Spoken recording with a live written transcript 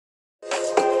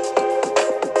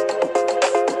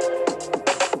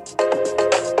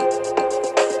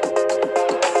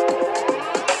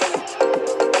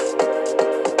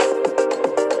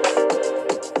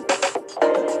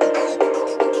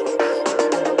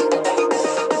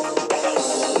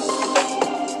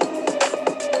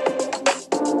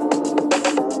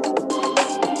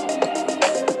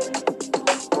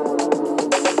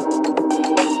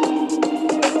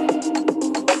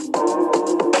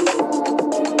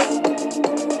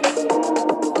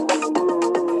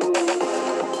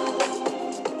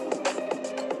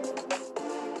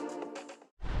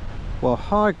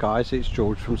Hi guys, it's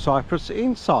George from Cyprus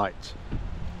Insight.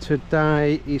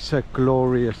 Today is a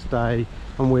glorious day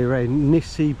and we're in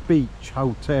Nisi Beach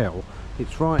Hotel.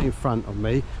 It's right in front of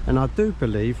me and I do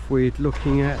believe we're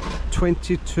looking at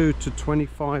 22 to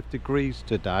 25 degrees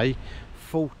today,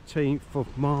 14th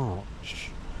of March.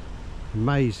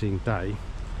 Amazing day.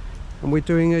 And we're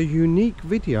doing a unique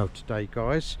video today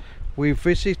guys. We're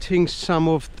visiting some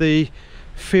of the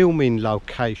filming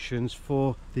locations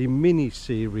for the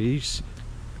mini-series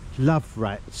Love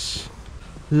Rats.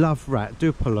 Love Rat, do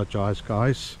apologise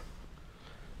guys.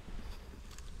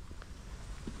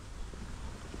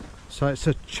 So it's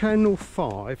a Channel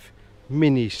 5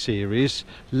 mini-series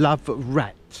Love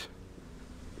Rat.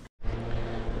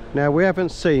 Now we haven't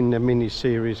seen the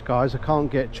mini-series guys, I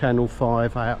can't get Channel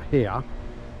 5 out here.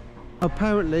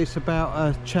 Apparently it's about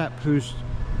a chap who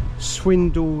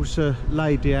swindles a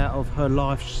lady out of her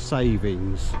life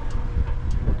savings.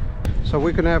 So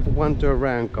we're going to have a wander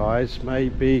around guys.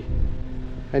 Maybe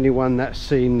anyone that's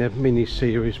seen the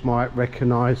mini-series might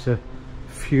recognise a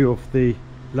few of the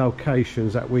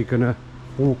locations that we're going to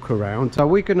walk around. So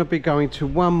we're going to be going to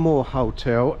one more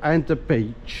hotel and a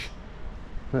beach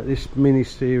that this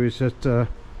mini-series had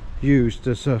used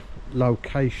as a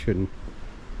location.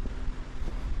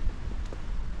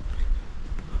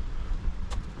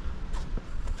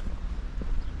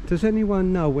 Does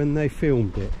anyone know when they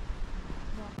filmed it?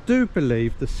 I do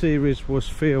believe the series was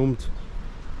filmed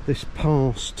this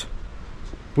past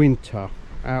winter,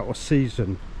 out of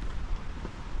season.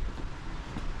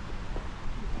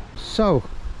 So,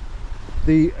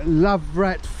 the Love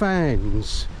Rat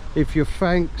fans, if you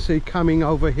fancy coming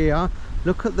over here,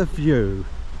 look at the view.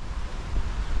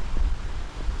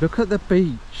 Look at the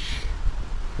beach.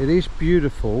 It is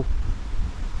beautiful.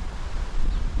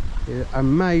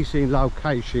 Amazing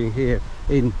location here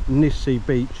in Nisi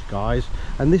Beach guys,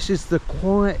 and this is the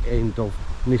quiet end of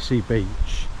Nisi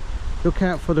Beach. Look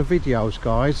out for the videos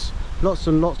guys, lots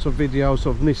and lots of videos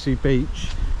of Nisi Beach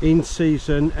in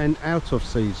season and out of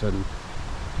season.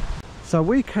 So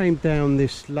we came down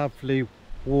this lovely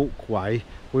walkway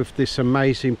with this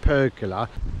amazing pergola,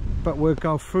 but we'll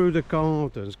go through the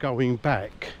gardens going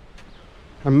back,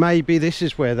 and maybe this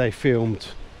is where they filmed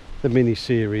the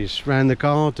mini-series, around the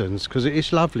gardens, because it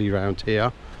is lovely around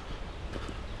here.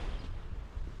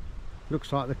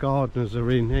 Looks like the gardeners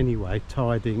are in anyway,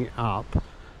 tidying it up,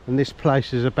 and this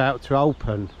place is about to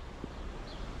open.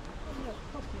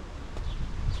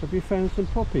 Have you found some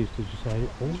poppies, did you say?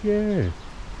 Oh yeah,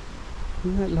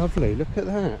 isn't that lovely? Look at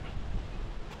that,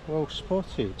 well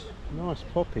spotted. Nice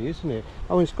poppy, isn't it?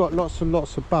 Oh, it's got lots and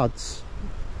lots of buds.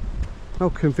 Oh,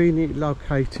 conveniently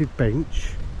located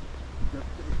bench.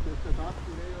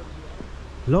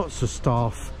 Lots of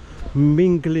staff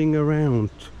mingling around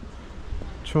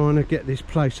trying to get this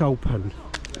place open.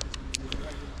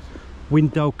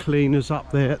 Window cleaners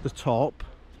up there at the top,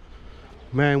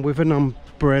 man with an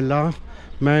umbrella,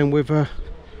 man with a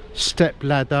step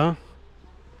ladder,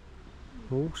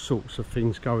 all sorts of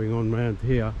things going on around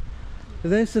here.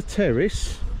 There's the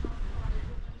terrace.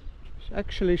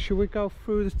 Actually, should we go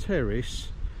through the terrace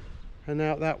and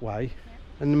out that way?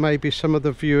 And maybe some of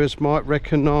the viewers might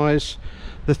recognise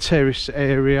the terrace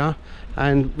area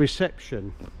and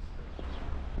reception.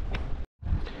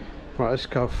 Right, let's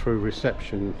go through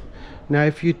reception. Now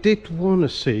if you did want to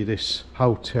see this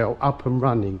hotel up and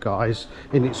running guys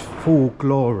in its full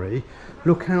glory,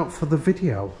 look out for the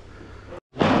video.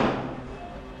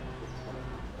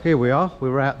 Here we are,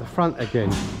 we're out the front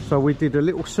again. So we did a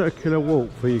little circular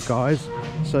walk for you guys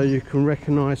so you can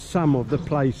recognise some of the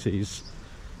places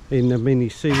in the mini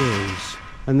series,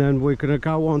 and then we're going to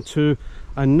go on to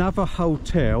another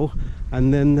hotel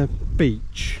and then the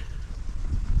beach.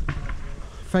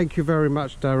 Thank you very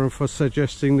much Darren for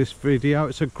suggesting this video,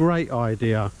 it's a great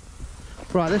idea.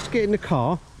 Right, let's get in the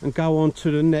car and go on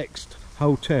to the next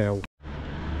hotel.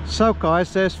 So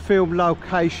guys, there's film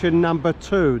location number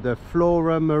 2, the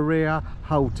Flora Maria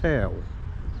Hotel,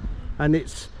 and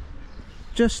it's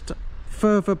just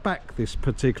further back, this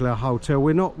particular hotel.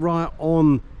 We're not right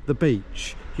on the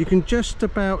beach. You can just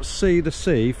about see the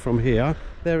sea from here.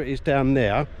 There it is down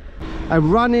there,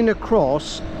 and running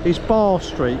across is Bar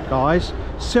Street guys.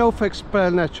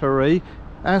 Self-explanatory,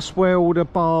 that's where all the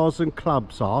bars and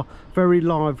clubs are, very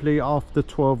lively after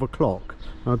 12 o'clock.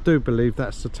 I do believe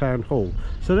that's the town hall.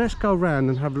 So let's go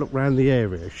round and have a look around the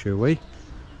area, shall we?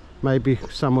 Maybe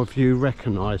some of you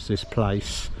recognise this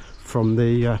place from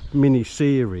the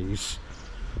mini-series.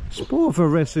 It's more of a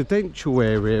residential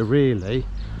area really.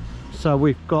 So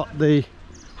we've got the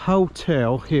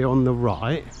hotel here on the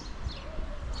right.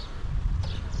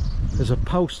 There's a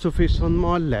post office on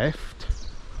my left.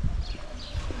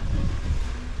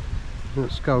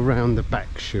 Let's go round the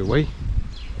back, shall we?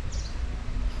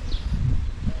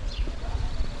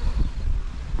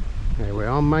 There we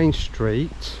are, Main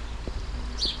Street.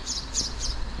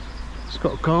 It's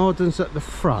got gardens at the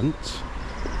front.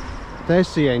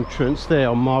 There's the entrance there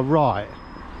on my right.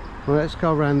 Well, let's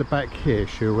go around the back here,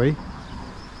 shall we?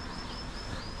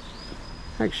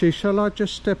 Actually, shall I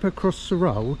just step across the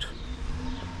road?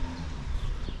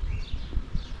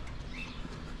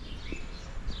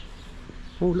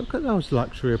 Oh, look at those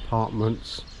luxury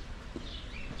apartments.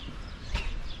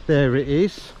 There it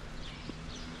is.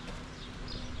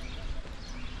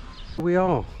 Here we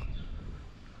are.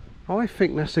 I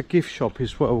think that's a gift shop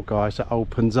as well, guys, that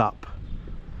opens up.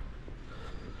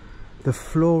 The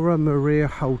Flora Maria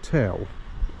Hotel.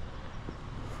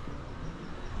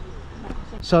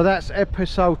 So that's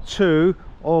episode 2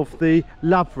 of the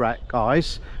Love Rat,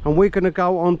 guys, and we're going to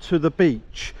go on to the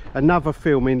beach, another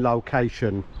filming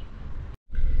location.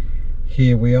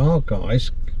 Here we are,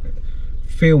 guys,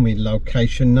 filming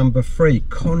location number 3,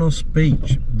 Konos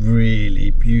Beach.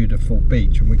 Really beautiful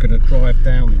beach, and we're going to drive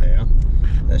down there.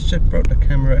 Let's just bring the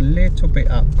camera a little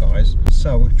bit up, guys.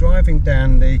 So we're driving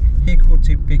down the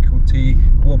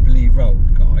hicklety-picklety wobbly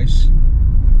road, guys.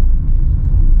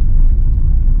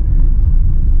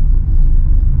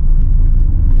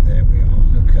 There we are,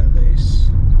 look at this.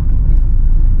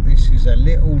 This is a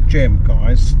little gem,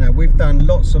 guys. Now, we've done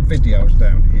lots of videos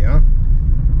down here.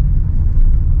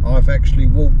 I've actually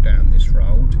walked down this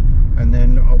road and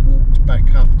then I walked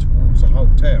back up towards the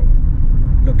hotel.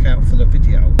 Look out for the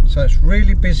video. So it's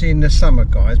really busy in the summer,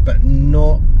 guys, but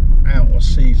not out of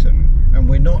season, and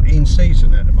we're not in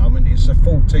season at the moment. It's the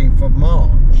 14th of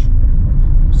March,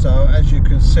 so as you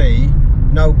can see,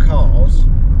 no cars,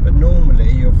 but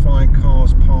normally you'll find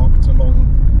cars parked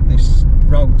along this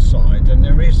roadside, and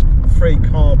there is free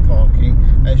car parking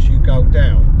as you go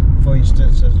down. For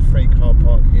instance, there's a free car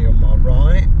park here on my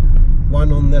right,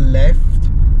 one on the left.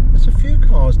 There's a few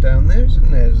cars down there,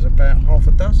 isn't there? There's about half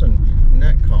a dozen in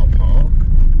that car park.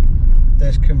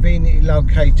 There's conveniently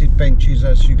located benches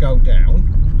as you go down.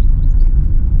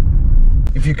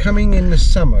 If you're coming in the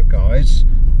summer, guys,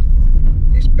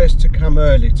 it's best to come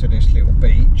early to this little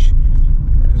beach,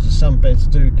 because the sunbeds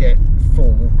do get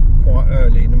full quite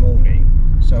early in the morning.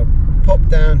 So pop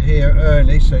down here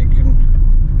early so you can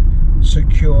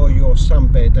secure your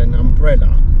sunbed and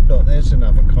umbrella. Look, there's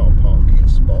another car parking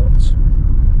spot.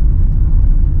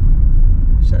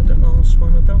 Is that the last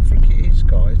one? I don't think it is,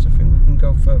 guys. I think we can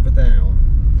go further down.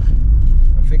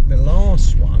 I think the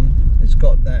last one has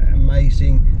got that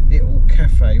amazing little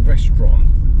cafe restaurant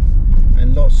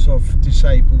and lots of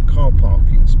disabled car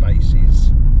parking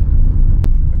spaces.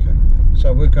 Okay,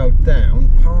 so we'll go down,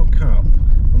 park up,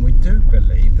 and we do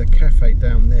believe the cafe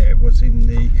down there was in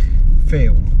the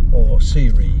film or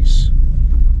series.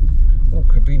 Oh,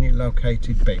 convenient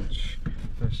located bench.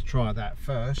 Let's try that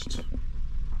first.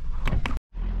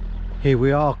 Here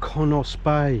we are, Konos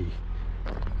Bay.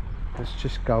 Let's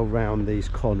just go round these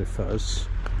conifers.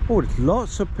 Oh, there's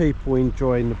lots of people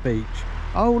enjoying the beach.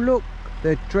 Oh look,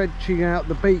 they're dredging out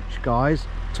the beach, guys,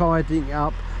 tidying it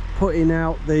up, putting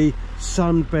out the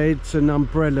sunbeds and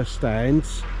umbrella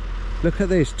stands. Look at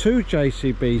this, 2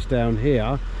 JCBs down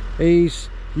here. He's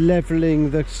levelling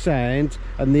the sand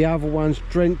and the other one's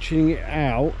drenching it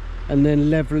out and then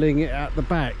levelling it at the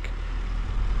back.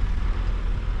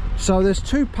 So there's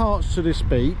 2 parts to this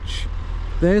beach.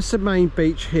 There's the main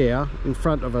beach here in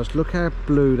front of us. Look how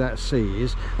blue that sea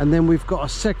is. And then we've got a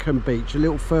second beach a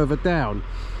little further down,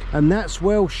 and that's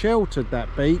well sheltered,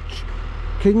 that beach.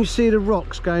 Can you see the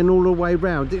rocks going all the way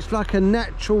round? It's like a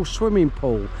natural swimming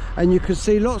pool, and you can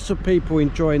see lots of people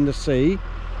enjoying the sea.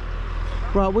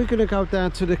 Right, we're going to go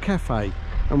down to the cafe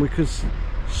and we can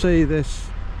see this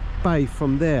bay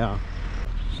from there.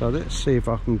 So let's see if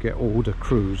I can get all the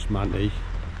cruise money.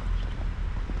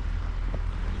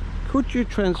 Could you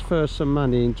transfer some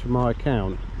money into my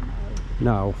account?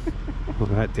 No. Well,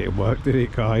 that didn't work, did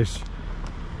it, guys?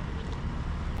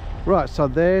 Right, so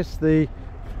there's the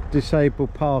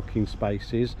disabled parking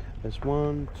spaces. There's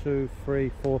 1, 2,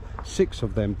 3, 4, 6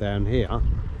 of them down here.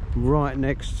 Right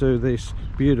next to this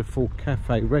beautiful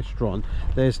cafe restaurant,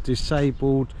 there's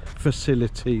disabled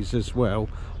facilities as well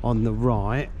on the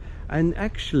right, and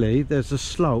actually there's a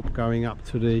slope going up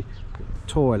to the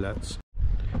toilets.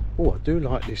 Oh, I do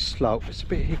like this slope. It's a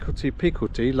bit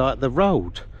hicklety-picklety like the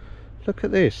road. Look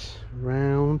at this,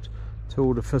 round to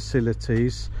all the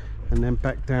facilities and then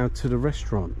back down to the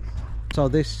restaurant. So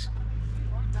this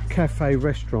cafe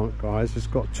restaurant, guys, has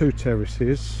got 2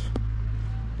 terraces.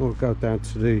 We'll go down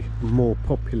to the more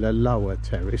popular lower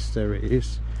terrace. There it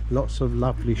is. Lots of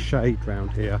lovely shade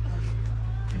round here.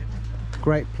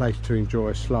 Great place to enjoy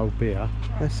a slow beer.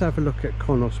 Let's have a look at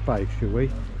Connaught Bay, shall we?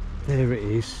 There it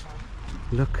is.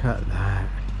 Look at that.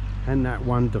 Isn't that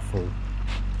wonderful?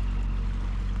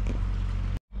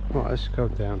 Right, let's go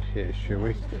down here, shall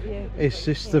we? Is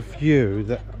this the view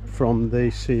that from the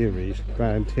series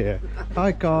round here?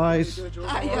 Hi guys.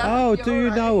 Hiya. Oh, do you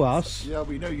know us? Yeah,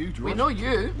 we know you, George. We know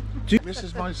you. This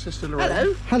is my sister Lorraine.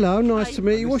 Hello. Hello, nice to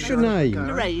meet you. What's your name?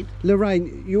 Lorraine.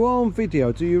 Lorraine, you are on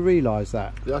video, do you realise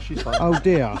that? Yeah, she's fine. Oh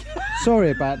dear.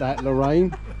 Sorry about that,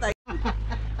 Lorraine.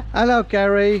 Hello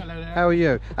Gary. Hello there. How are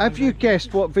you? Have you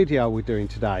guessed what video we're doing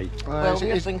today? Well,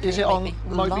 is it on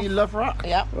Might Be Love Rat?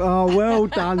 Yeah. Oh, well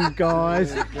done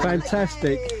guys.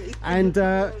 Fantastic. And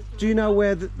do you know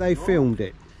where they filmed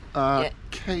it?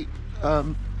 Cape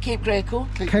Cape Greco.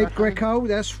 Cape Greco,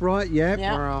 that's right, yeah.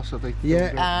 Yeah. Where else have they?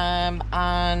 Yeah.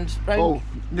 And round, Oh,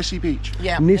 Nissy Beach.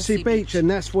 yeah, Nissy Beach, and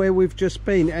that's where we've just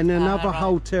been. And another right.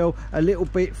 hotel a little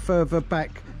bit further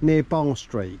back near Bar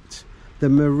Street. The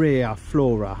Maria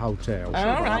Flora Hotel.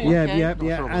 All right, Yeah, okay. yeah,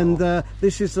 yeah. And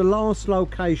this is the last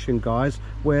location, guys,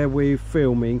 where we're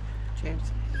filming. Cheers.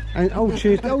 And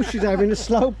she's having a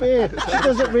slow beer. She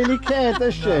doesn't really care,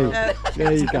 does she?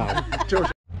 There you go.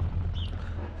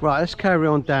 Right, let's carry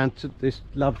on down to this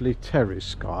lovely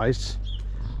terrace, guys.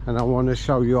 And I want to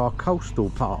show you our coastal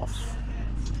path.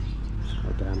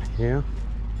 Go down here.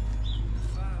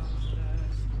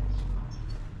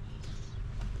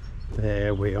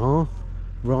 There we are.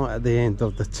 Right at the end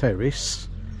of the terrace.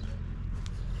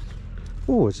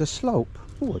 Oh, it's a slope.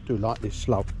 Oh, I do like this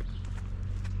slope.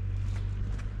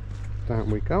 Down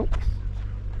we go.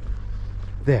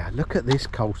 There, look at this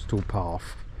coastal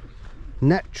path.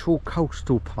 Natural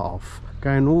coastal path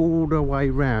going all the way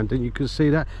round, and you can see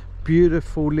that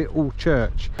beautiful little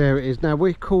church. There it is. Now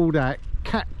we call that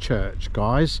Cat Church,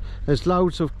 guys. There's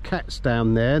loads of cats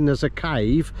down there, and there's a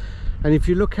cave. And if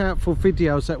you look out for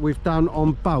videos that we've done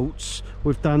on boats,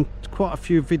 we've done quite a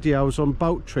few videos on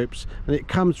boat trips, and it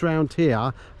comes round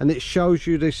here and it shows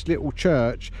you this little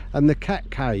church and the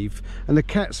cat cave, and the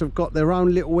cats have got their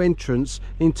own little entrance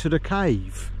into the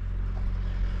cave.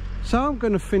 So I'm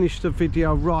going to finish the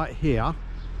video right here.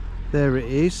 There it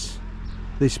is,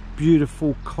 this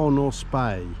beautiful Connaught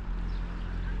Bay.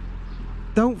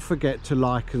 Don't forget to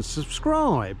like and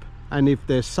subscribe, and if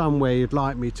there's somewhere you'd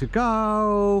like me to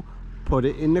go, put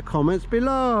it in the comments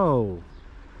below.